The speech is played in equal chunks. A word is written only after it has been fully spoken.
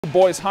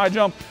Boys high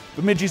jump,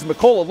 Bemidji's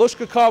Mikola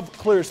Lushkakov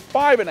clears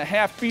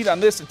 5.5 feet on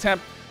this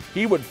attempt.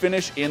 He would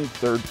finish in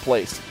 3rd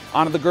place.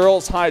 On to the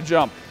girls high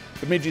jump.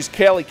 Bemidji's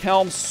Callie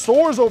Kelm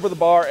soars over the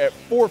bar at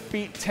 4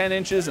 feet 10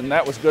 inches, and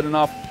that was good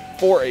enough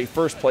for a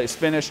 1st place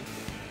finish.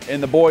 In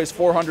the boys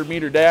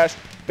 400-meter dash,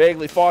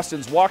 Bagley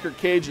Faustin's Walker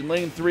Cage in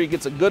lane 3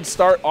 gets a good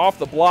start off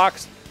the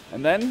blocks,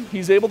 and then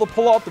he's able to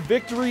pull out the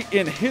victory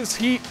in his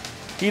heat.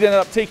 He'd ended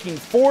up taking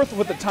 4th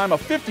with a time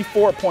of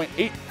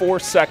 54.84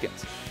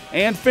 seconds.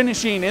 And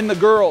finishing in the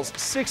girls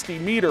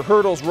 60-meter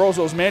hurdles,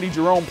 Roseau's Maddie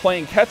Jerome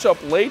playing catch-up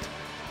late,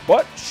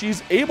 but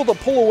she's able to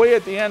pull away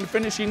at the end,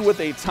 finishing with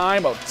a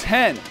time of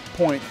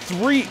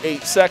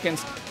 10.38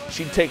 seconds.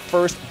 She'd take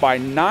 1st by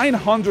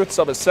 0.09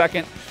 of a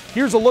second.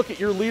 Here's a look at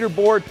your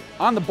leaderboard.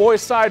 On the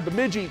boys' side,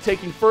 Bemidji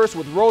taking 1st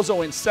with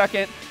Roseau in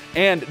 2nd,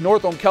 and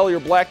Northome Kelly or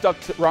Black Duck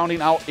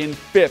rounding out in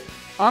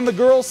 5th. On the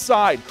girls'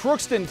 side,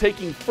 Crookston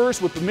taking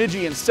 1st with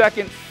Bemidji in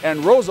 2nd,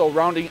 and Roseau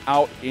rounding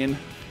out in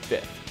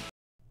 5th.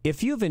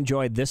 If you've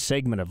enjoyed this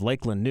segment of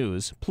Lakeland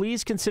News,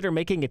 please consider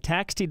making a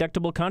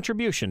tax-deductible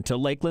contribution to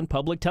Lakeland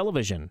Public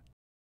Television.